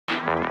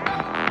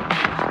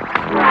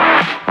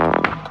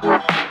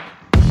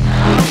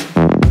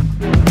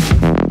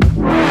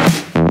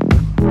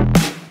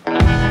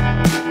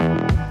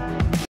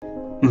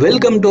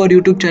Welcome to our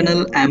YouTube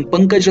channel. I am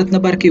Pankaj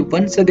Ratnaparki.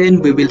 Once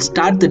again, we will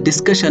start the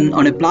discussion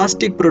on a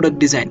plastic product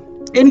design,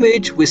 in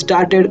which we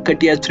started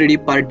CATIA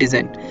 3D part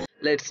design.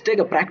 Let's take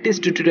a practice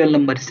tutorial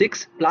number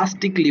 6,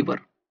 plastic lever.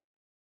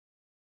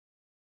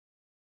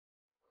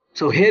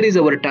 So here is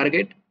our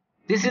target.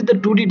 This is the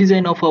 2D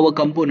design of our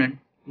component.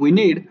 We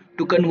need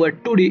to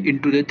convert 2D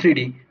into the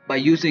 3D by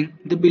using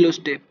the below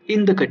step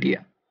in the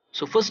CATIA.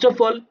 So first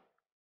of all,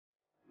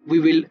 we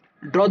will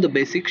draw the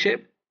basic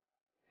shape,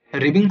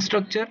 ribbing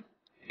structure,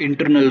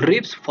 internal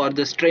ribs for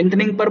the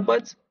strengthening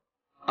purpose.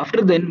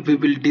 After then, we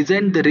will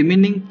design the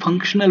remaining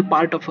functional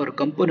part of our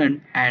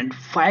component and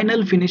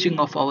final finishing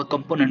of our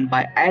component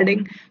by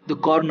adding the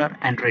corner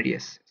and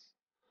radius.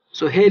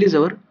 So here is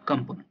our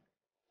component.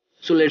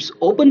 So let's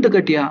open the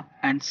CATIA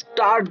and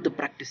start the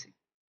practicing.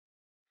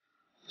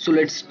 So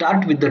let's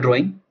start with the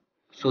drawing.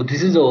 So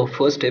this is our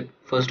first step.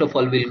 First of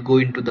all, we'll go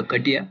into the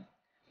CATIA.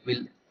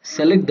 We'll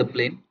select the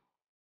plane.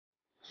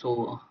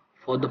 So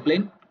for the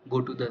plane,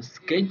 go to the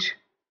sketch,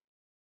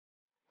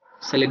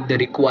 select the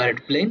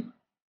required plane.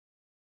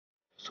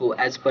 So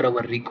as per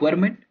our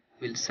requirement,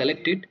 we'll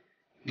select it,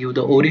 give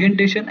the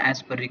orientation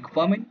as per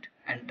requirement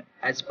and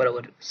as per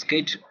our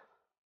sketch,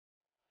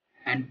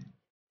 and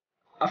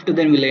after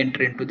then we'll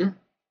enter into the.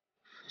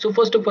 So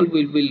first of all,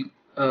 we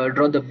will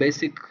draw the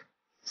basic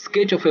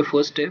sketch of a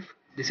first step.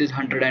 This is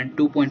 102.7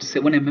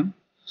 mm.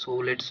 So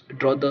let's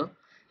draw the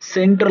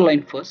center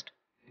line first,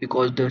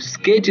 because the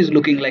sketch is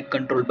looking like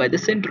controlled by the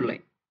center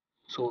line.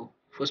 So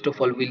first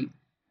of all, we'll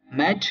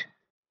match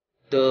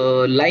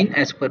the line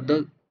as per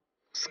the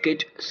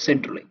sketch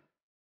center line.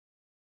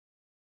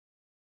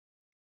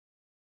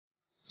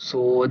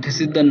 So this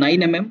is the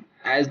 9 mm,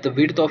 as the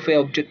width of a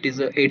object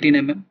is 18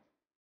 mm.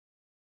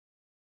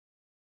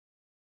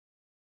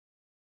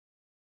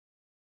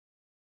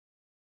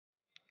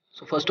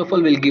 So first of all,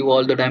 we'll give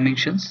all the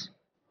dimensions.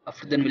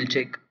 After then we'll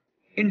check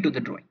into the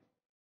drawing.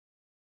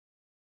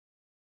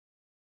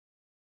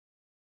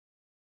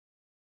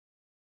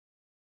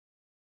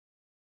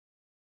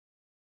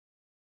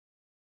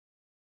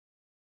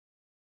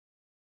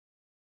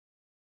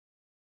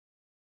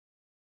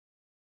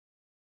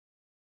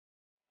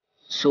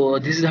 So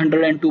this is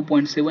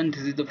 102.7,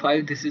 this is the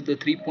 5, this is the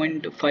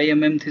 3.5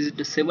 mm, this is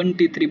the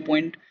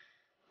 73.7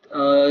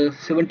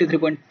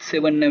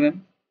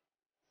 mm,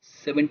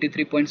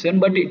 73.7,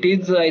 but it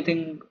is I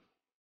think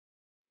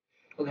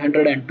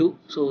 102.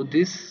 So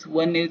this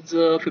one is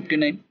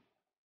 59.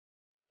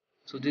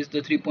 So this is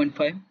the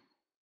 3.5.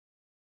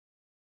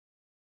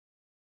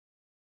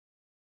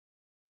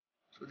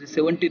 So the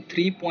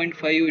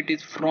 73.5, it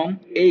is from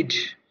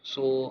edge,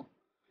 so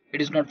it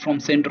is not from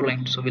center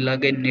line, so we'll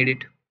again need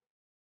it.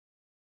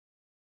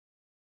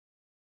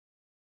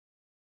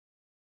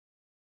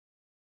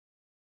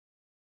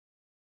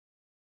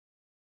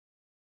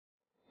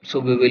 So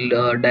we will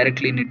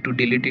directly need to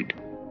delete it,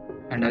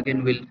 and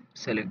again we'll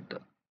select the.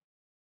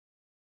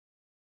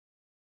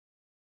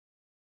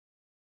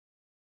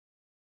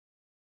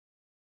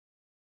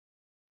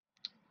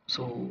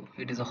 So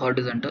it is a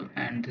horizontal,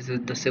 and this is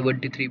the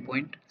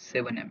 73.7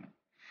 mm.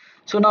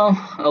 So now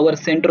our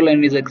center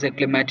line is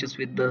exactly matches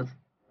with the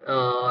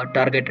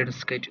targeted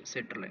sketch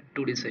center line,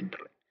 2D center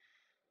line.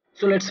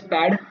 So let's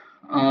pad.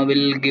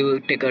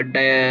 We'll take a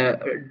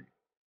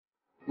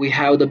we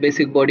have the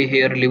basic body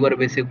here, lever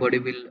basic body.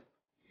 Will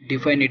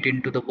define it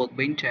into the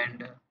workbench,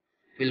 and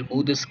we'll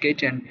move the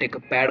sketch and take a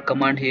pad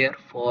command here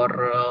for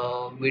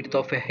width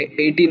of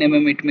 18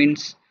 mm. It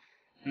means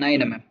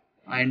 9 mm,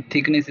 and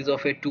thickness is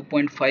of a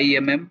 2.5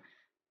 mm,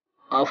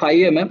 5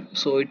 mm.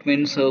 So it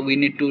means we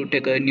need to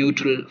take a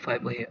neutral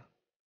fiber here.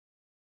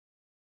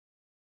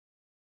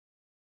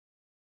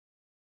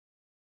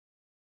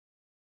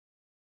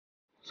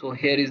 So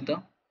here is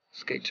the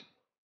sketch.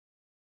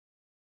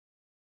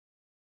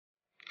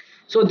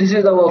 So this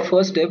is our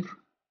first step.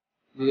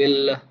 We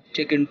will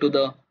check into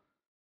the.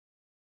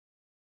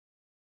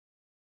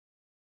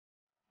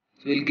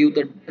 We'll give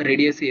the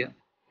radius here.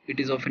 It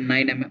is of a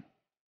 9 mm,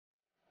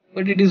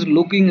 but it is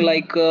looking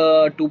like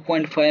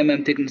 2.5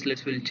 mm thickness.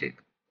 Let's will check.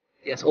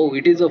 Yes, oh,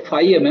 it is a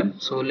 5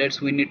 mm. So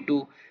we need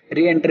to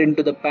re-enter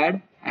into the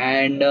pad,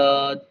 and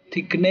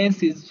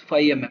thickness is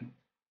 5 mm.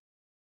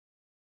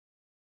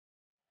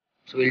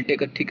 So we'll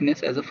take a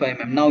thickness as a 5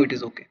 mm. Now it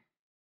is okay.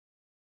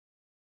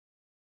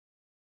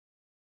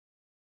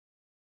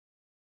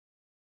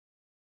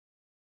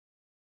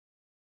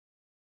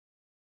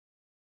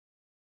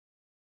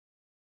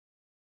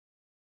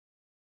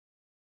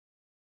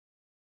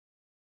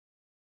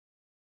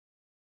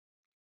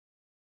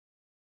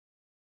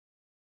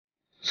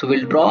 So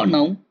we'll draw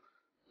now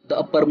the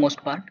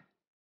uppermost part.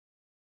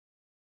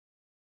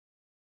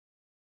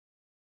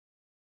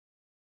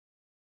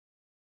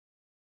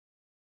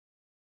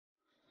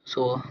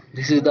 So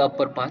this is the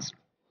upper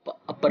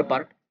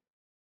part.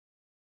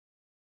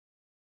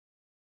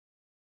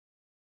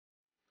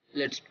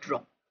 Let's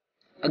draw.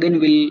 Again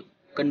we'll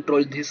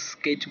control this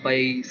sketch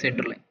by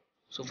center line.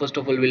 So first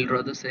of all, we'll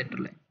draw the center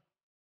line.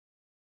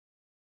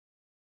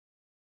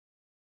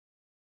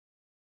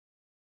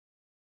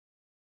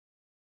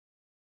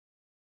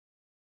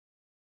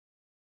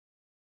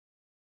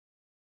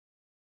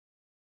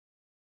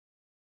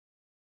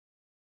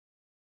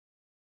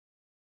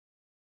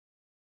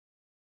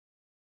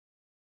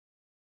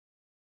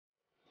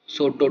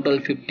 So total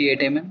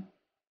 58 mm.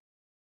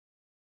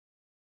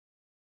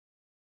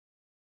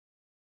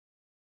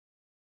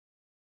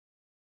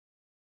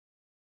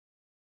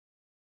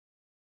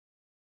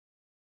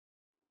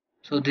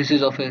 So this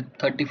is of a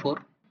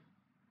 34.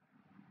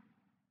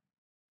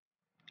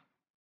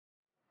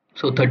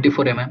 So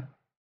 34 mm.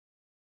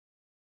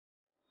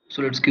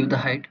 So let's give the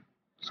height.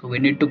 So we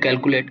need to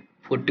calculate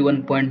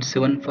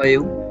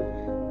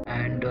 41.75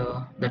 and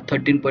the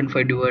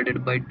 13.5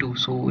 divided by 2.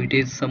 So it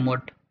is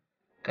somewhat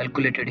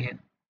calculated here.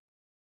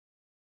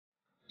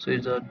 So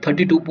it's a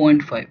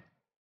 32.5.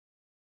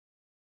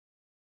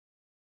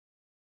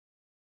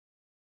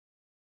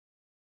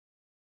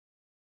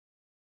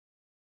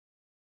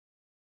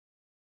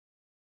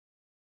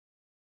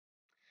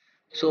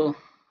 So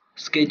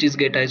sketch is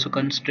get iso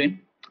constraint.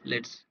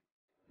 Let's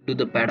do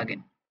the pad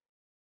again.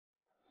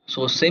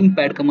 So same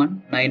pad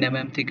command, 9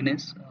 mm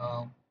thickness.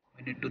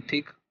 We need to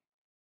thick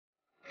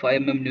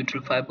 5 mm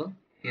neutral fiber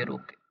here.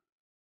 Okay.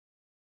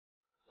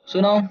 So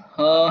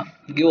now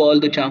give all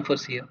the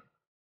chamfers here.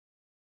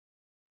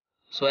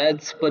 So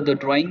as per the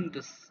drawing,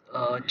 this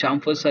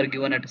chamfers are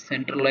given at a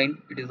center line.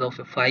 It is of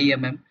a 5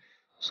 mm.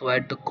 So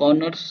at the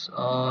corners,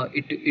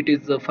 it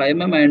is a 5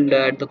 mm, and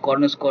at the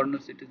corners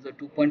it is a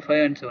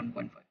 2.5 and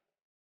 7.5.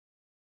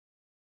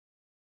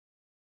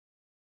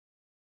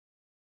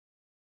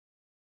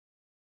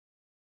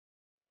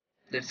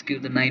 Let's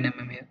give the 9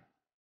 mm here.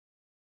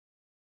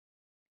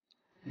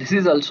 This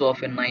is also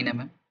of a 9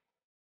 mm.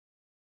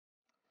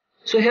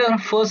 So here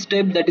first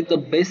step, that is the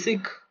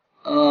basic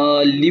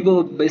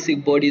lever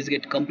basic bodies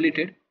get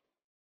completed.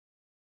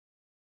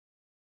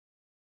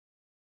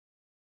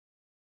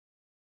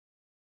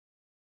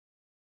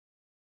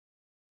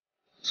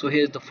 So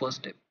here's the first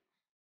step.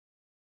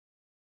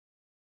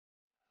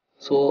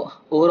 So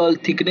overall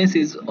thickness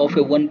is of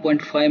a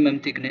 1.5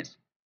 mm thickness.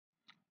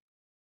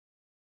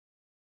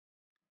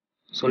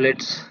 So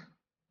let's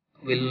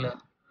will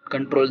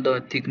control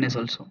the thickness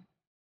also.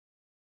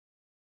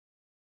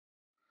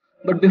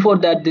 But before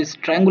that, this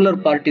triangular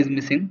part is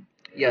missing.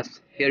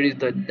 Yes, here is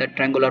the that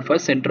triangular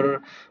first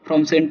center.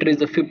 From center is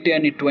the 50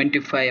 and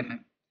 25 mm.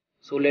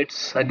 So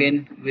let's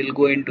again we'll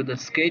go into the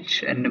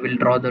sketch and we'll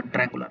draw the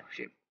triangular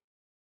shape.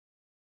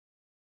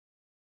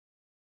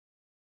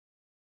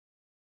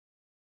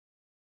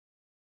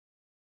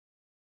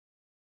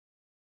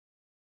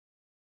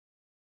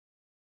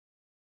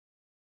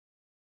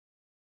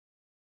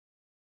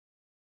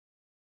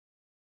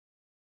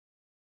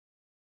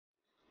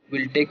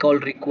 We'll take all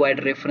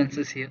required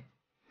references here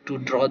to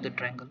draw the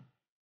triangle.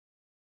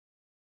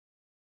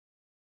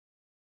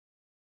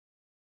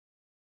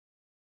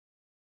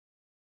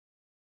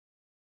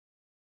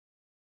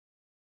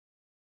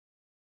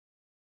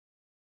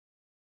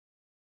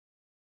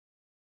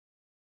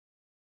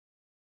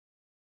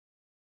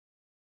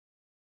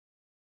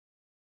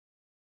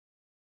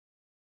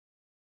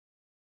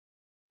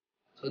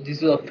 So this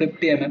is of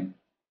 50 mm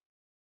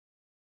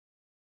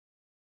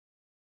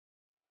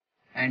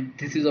and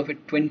this is of a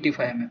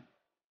 25 mm.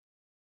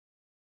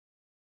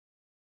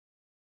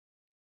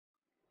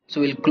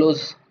 So we'll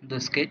close the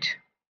sketch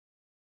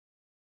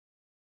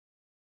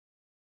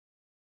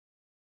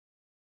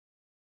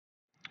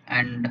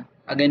and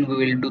again we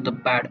will do the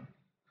pad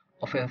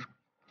of a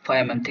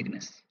 5 mm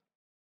thickness.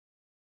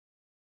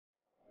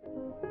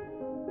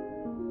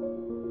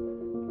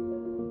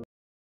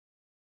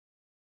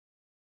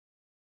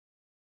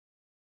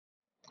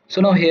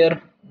 So now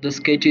here the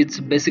sketch is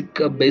basic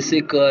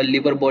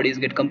lever bodies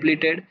get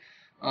completed.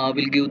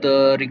 We'll give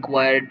the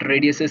required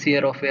radiuses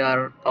here of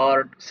a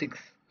R6.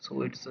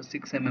 So it's a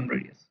 6 mm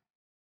radius.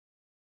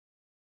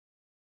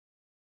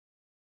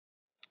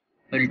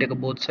 We'll take a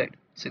both side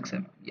 6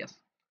 mm. Yes.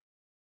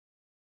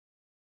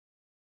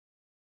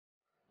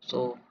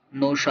 So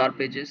no sharp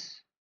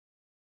edges.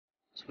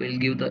 So we'll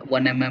give the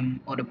 1 mm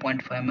or a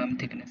 0.5 mm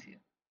thickness here.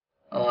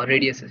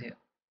 Radiuses here.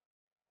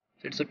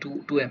 So it's a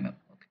 2 mm. Okay.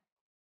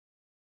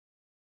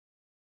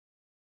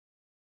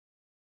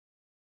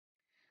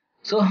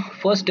 So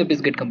first step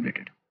is get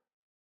completed.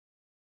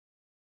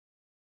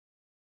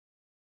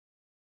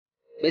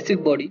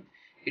 Basic body.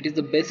 It is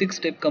the basic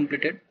step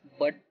completed,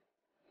 but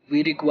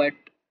we require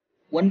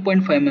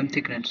 1.5 mm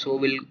thickness. So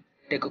we'll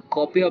take a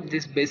copy of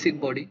this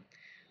basic body.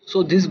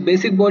 So this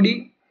basic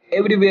body,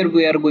 everywhere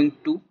we are going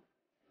to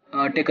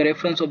take a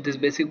reference of this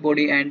basic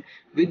body, and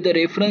with the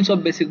reference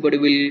of basic body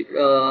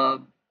we'll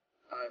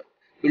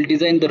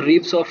design the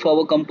ribs of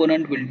our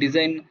component, we'll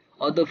design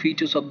other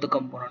features of the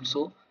component.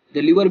 So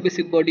the lever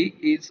basic body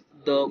is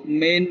the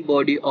main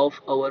body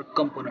of our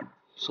component.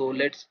 So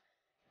let's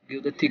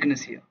give the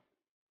thickness here.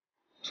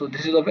 So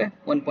this is of a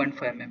 1.5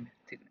 mm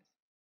thickness.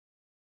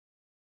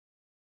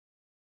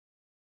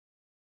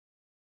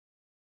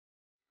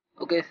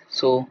 Okay,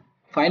 so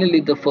finally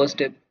the first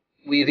step,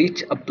 we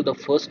reach up to the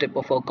first step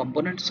of our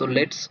component. So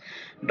let's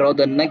draw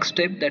the next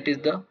step, that is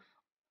the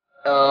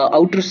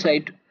outer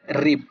side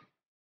rib.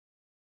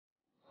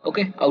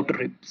 Okay, outer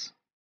ribs.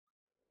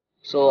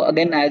 So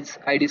again, as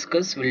I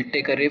discussed, we'll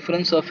take a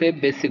reference of a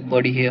basic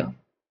body here.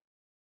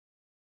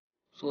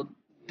 So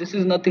This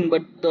is nothing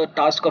but the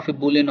task of a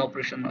Boolean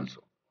operation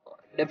also.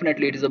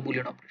 Definitely it is a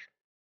Boolean operation.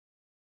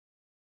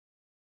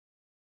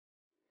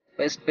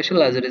 By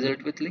special as a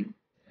result with link,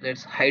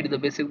 let's hide the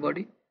basic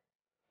body,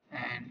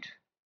 and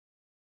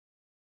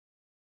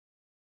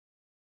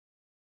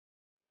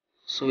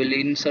so we'll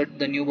insert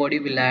the new body,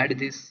 we'll add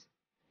this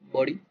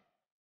body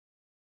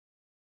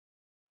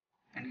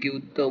and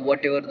give the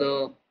whatever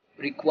the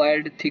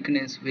required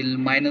thickness will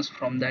minus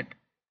from that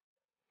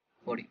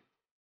body.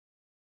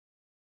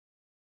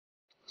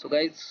 So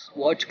guys,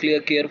 watch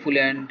clear carefully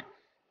and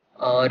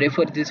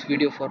refer this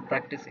video for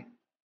practicing.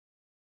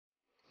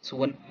 So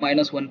 1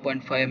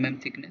 -1.5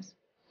 mm thickness.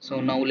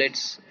 So now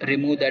let's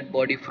remove that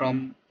body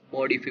from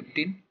body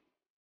 15,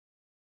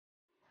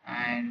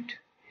 and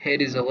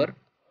here is our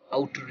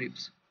outer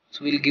ribs.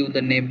 So we'll give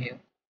the name here,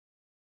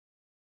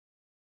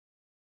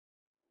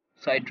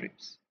 side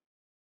ribs.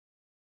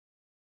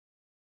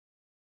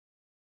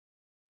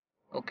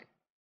 Okay.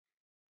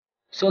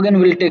 So again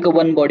we'll take a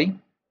one body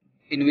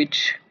in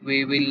which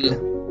we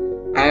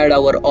will add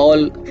our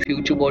all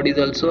future bodies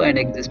also and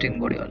existing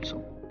body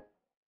also.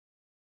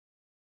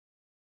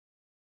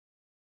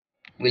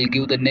 We'll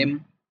give the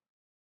name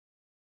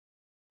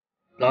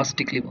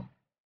plastic liver.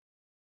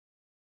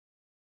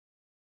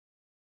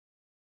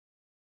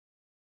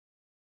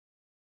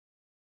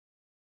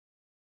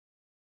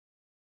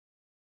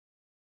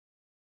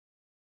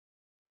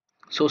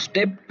 So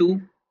step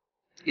 2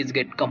 is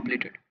get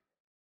completed.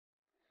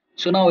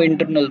 So now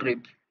internal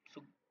ribs.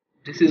 So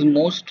this is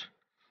most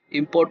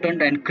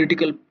important and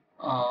critical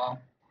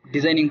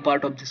designing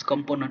part of this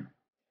component.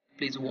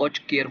 Please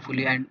watch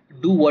carefully and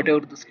do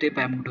whatever the step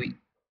I am doing.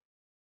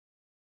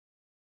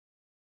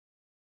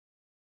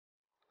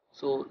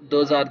 So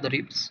those are the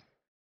ribs.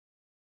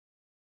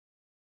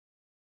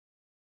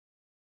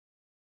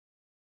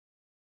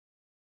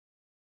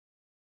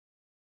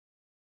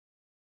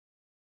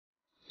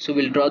 So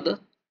we'll draw the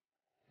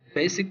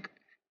basic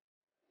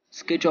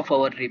sketch of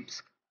our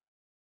ribs.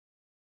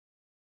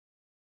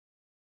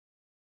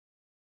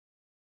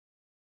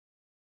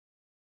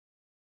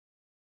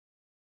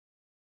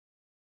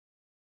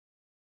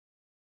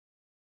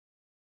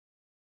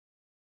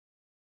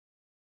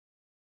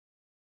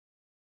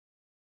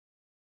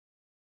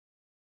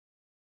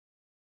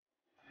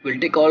 We'll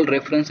take all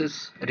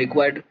references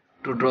required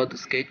to draw the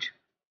sketch.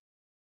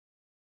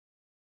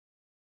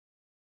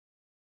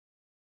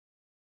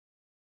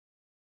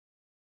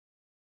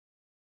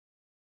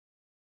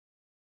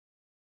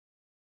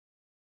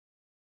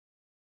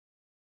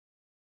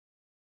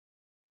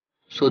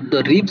 So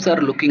the ribs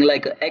are looking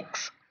like a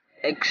X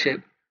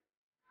shape,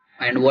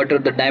 and what are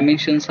the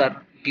dimensions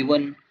are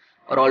given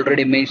or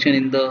already mentioned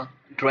in the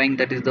drawing,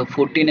 that is the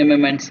 14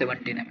 mm and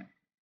 17 mm.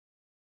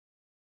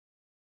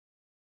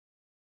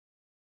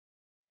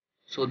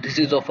 So this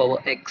is of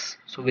our X.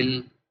 So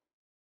we'll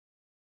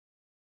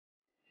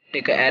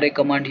take an array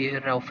command here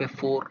of a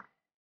four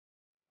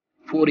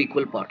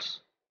equal parts.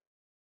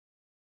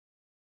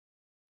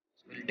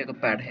 So we'll take a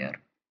pad here.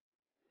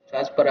 So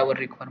as per our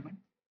requirement.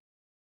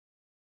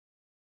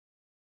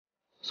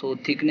 So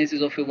thickness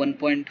is of a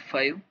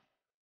 1.5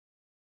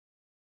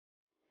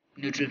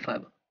 neutral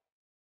fiber.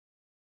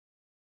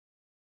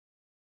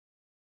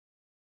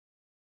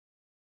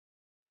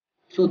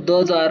 So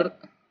those are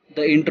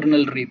the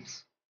internal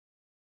ribs.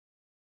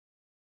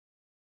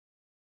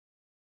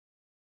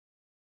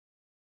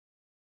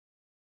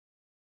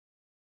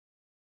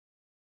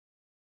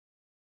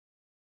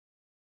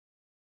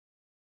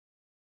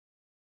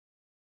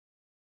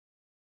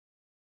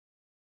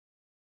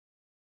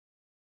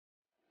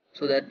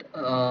 So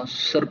that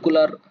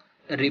circular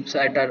ribs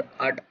at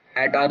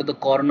are the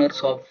corners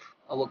of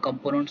our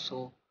component.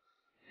 So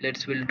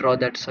we'll draw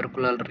that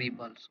circular rib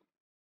also.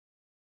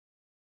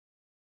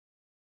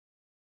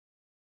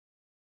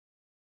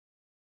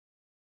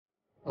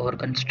 Our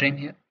constraint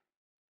here.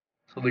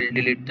 So we'll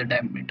delete the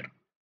diameter.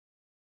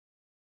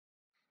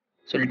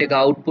 So we'll take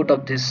output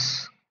of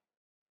this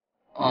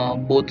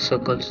both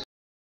circles.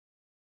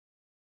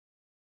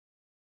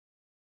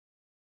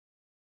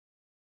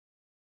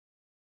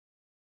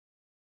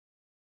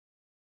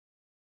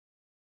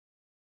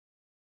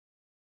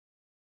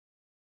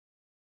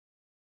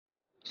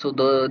 So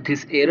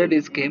this error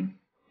is came.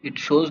 It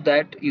shows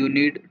that you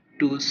need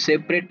to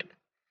separate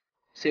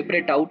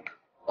out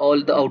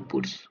all the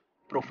outputs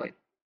profile.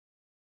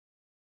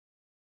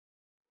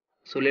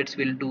 So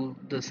we'll do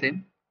the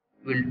same.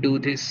 We'll do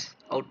this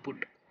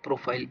output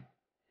profile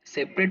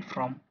separate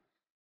from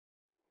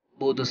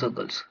both the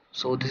circles.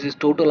 So this is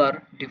total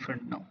are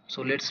different now.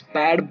 So let's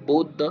pad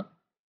both the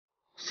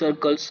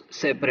circles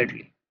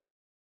separately.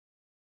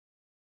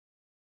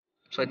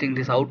 So I think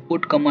this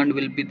output command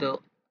will be the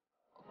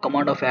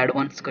command of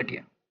advanced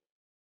CATIA.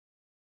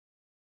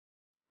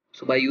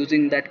 So by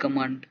using that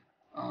command,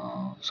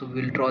 so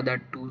we'll draw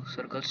that two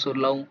circles. So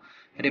now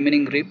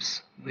remaining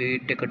ribs, we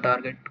take a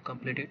target to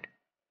complete it.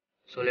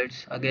 So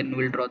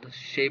we'll draw the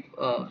shape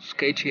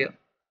sketch here.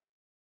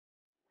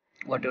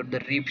 Whatever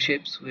the rib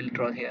shapes we'll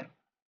draw here.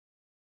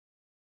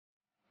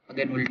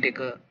 Again we'll take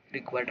a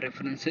required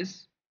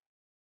references.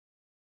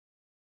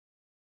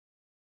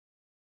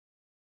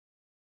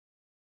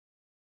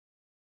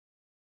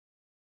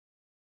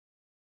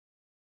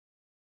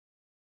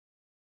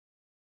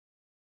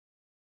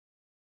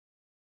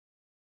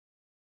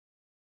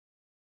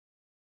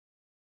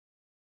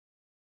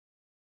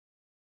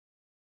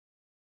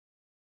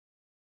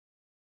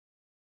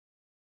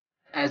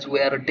 as we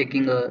are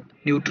taking a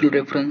neutral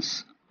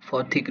reference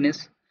for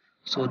thickness,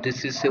 so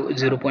this is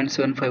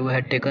 0.75 we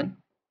had taken,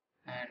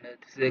 and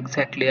this is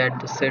exactly at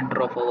the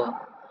center of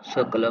our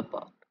circular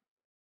part.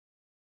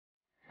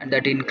 And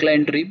that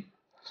inclined rib,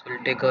 so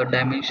we'll take our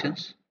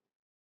dimensions.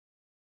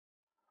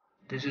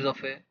 This is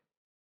of a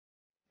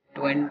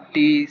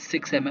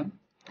 26 mm,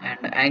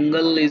 and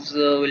angle is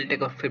we'll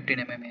take a 15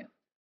 mm here,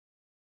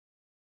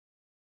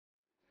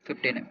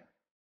 15 mm.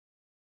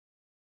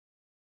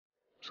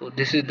 So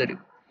this is the rib,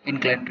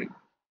 inclined rib.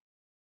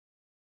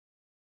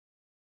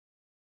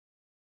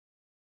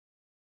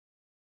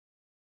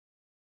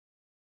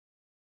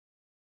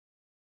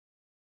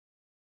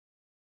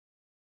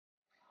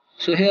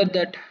 So here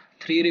that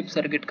three ribs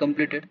are get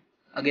completed.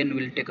 Again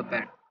we'll take a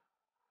pad,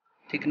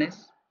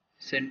 thickness,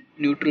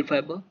 neutral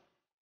fiber.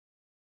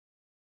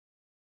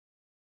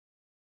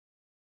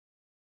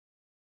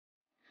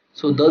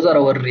 So those are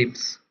our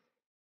ribs.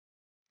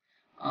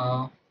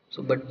 Uh,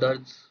 but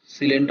the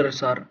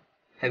cylinders are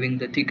having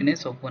the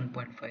thickness of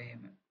 1.5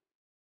 mm.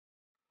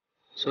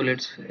 So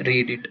let's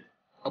read it.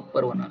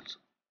 Upper one also.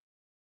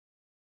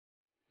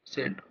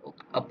 Cylinder,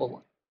 okay, upper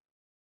one.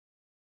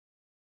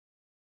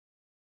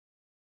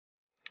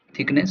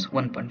 Thickness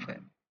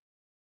 1.5.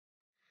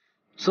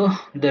 So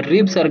the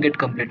ribs are get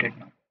completed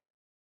now.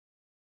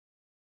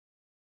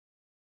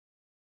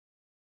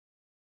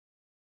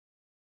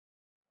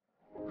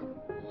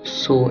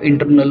 So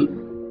internal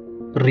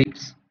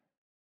ribs,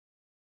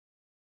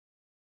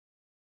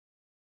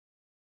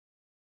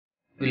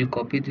 we'll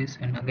copy this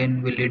and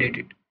again we'll edit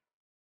it.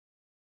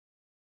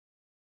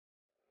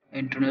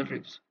 Internal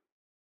ribs,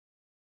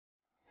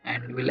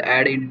 and we'll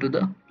add into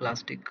the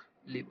plastic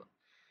lever.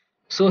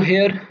 So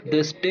here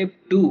the step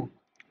 2,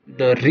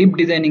 the rib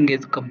designing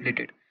is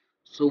completed.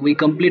 So we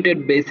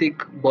completed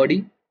basic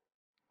body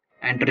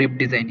and rib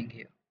designing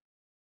here.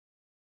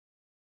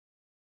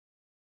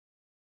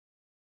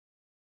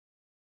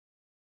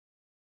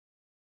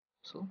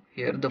 So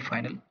here the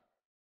final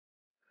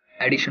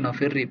addition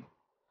of a rib.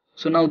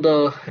 So now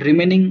the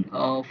remaining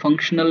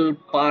functional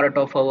part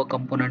of our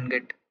component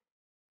get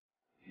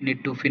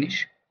need to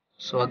finish.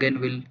 So again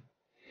we'll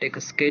take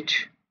a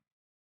sketch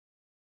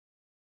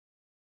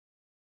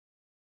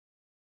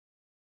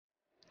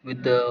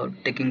with the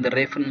taking the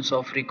reference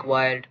of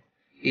required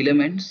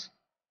elements.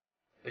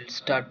 We'll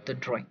start the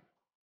drawing.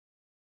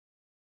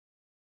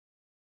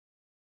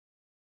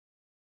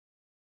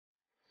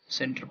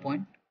 Center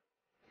point,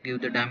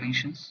 give the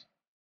dimensions.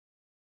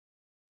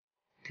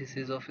 This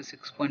is of a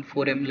 6.4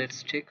 mm,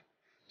 let's check.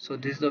 So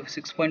this is of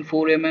 6.4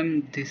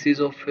 mm, this is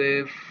of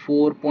a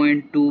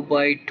 4.2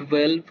 by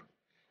 12,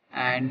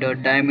 and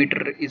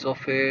diameter is of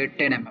a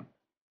 10 mm.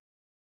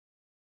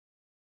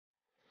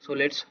 So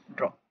let's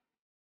draw.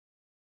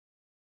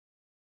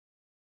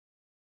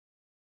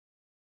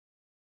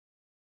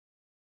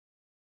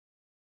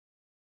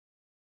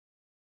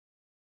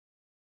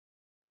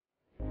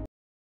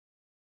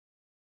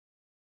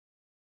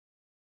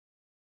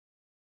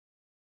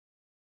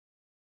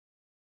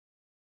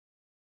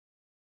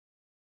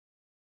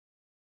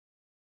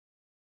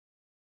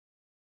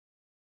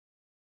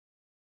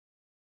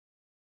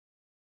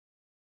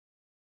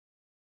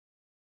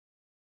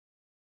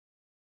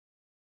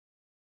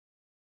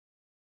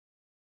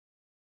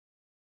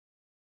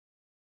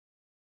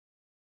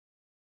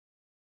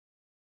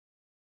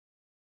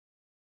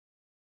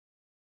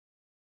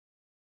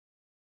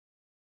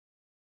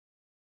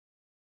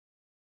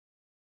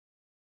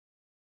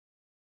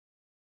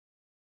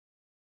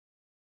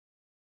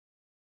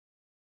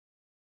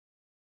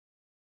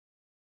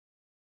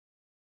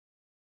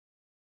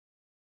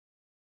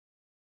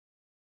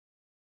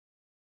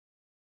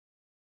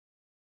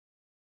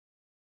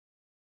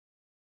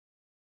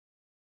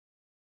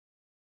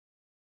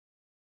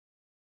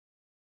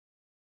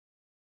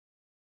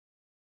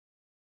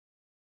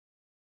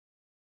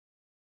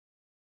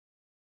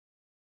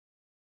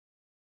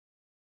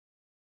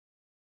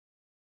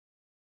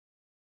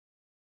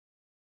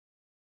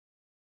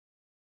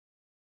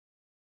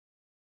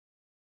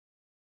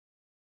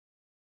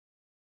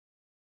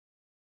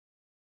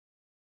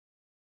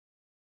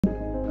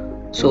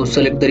 So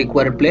select the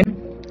required plane.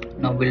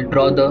 Now we'll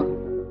draw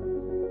the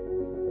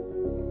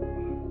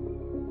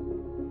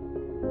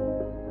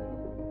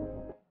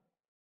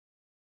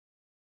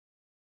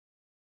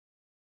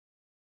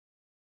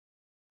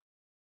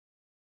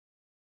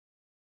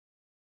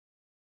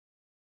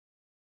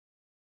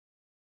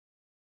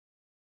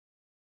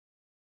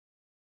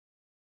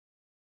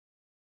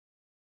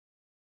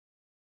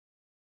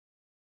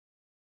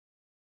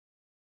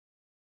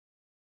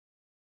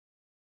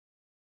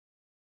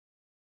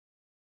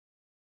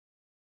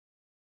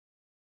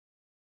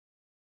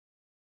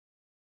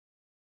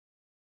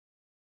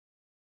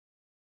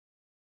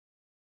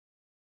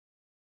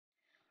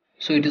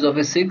so it is of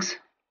a 6,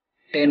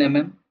 10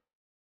 mm.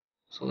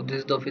 So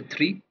this is of a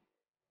 3,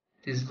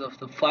 this is of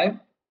the 5.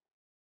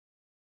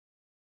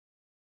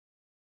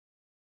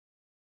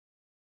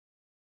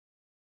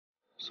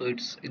 So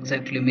it's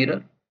exactly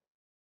mirror.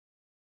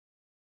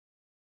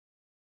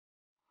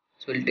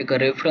 So we'll take a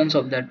reference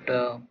of that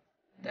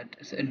that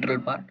central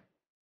part,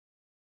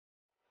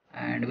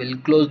 and we'll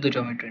close the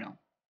geometry now.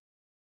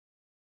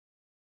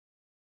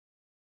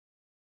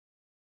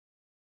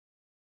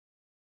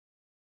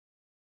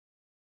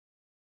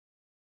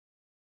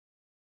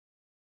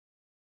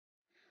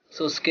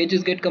 So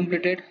sketches get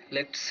completed.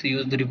 Let's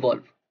use the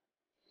revolve.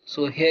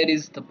 So here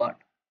is the part.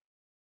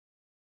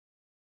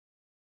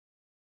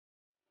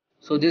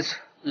 So this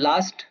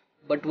last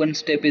but one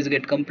step is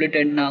get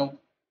completed now.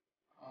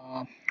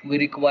 We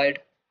required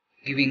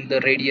giving the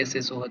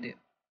radiuses over there.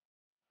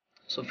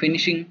 So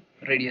finishing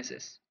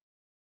radiuses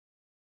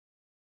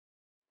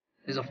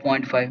is of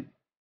 0.5.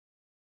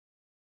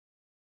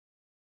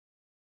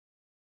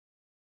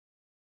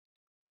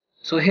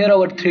 So here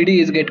our 3D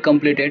is get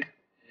completed.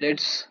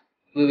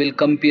 We will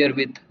compare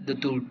with the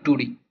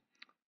 2D.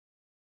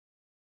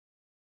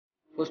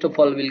 First of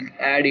all, we'll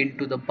add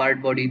into the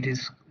part body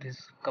this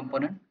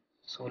component.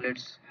 So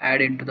let's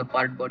add into the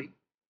part body,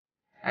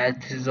 as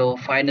this is our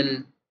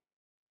final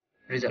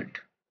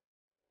result.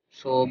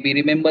 So we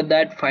remember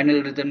that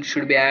final result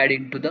should be added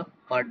into the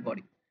part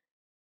body.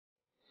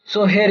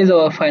 So here is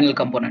our final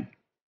component.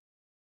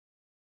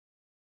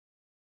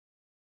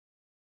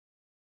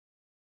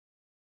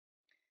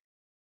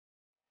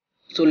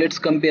 So let's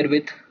compare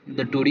with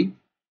the 2D.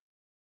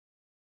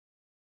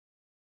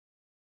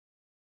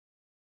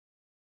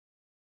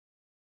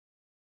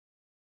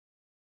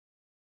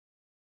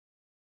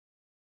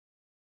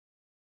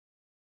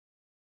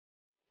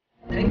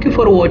 Thank you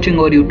for watching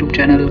our YouTube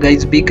channel,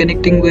 guys. Be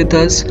connecting with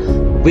us.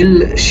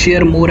 We'll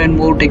share more and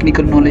more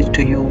technical knowledge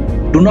to you.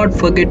 Do not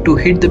forget to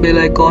hit the bell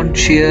icon,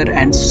 share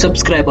and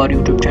subscribe our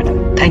YouTube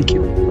channel. Thank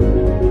you.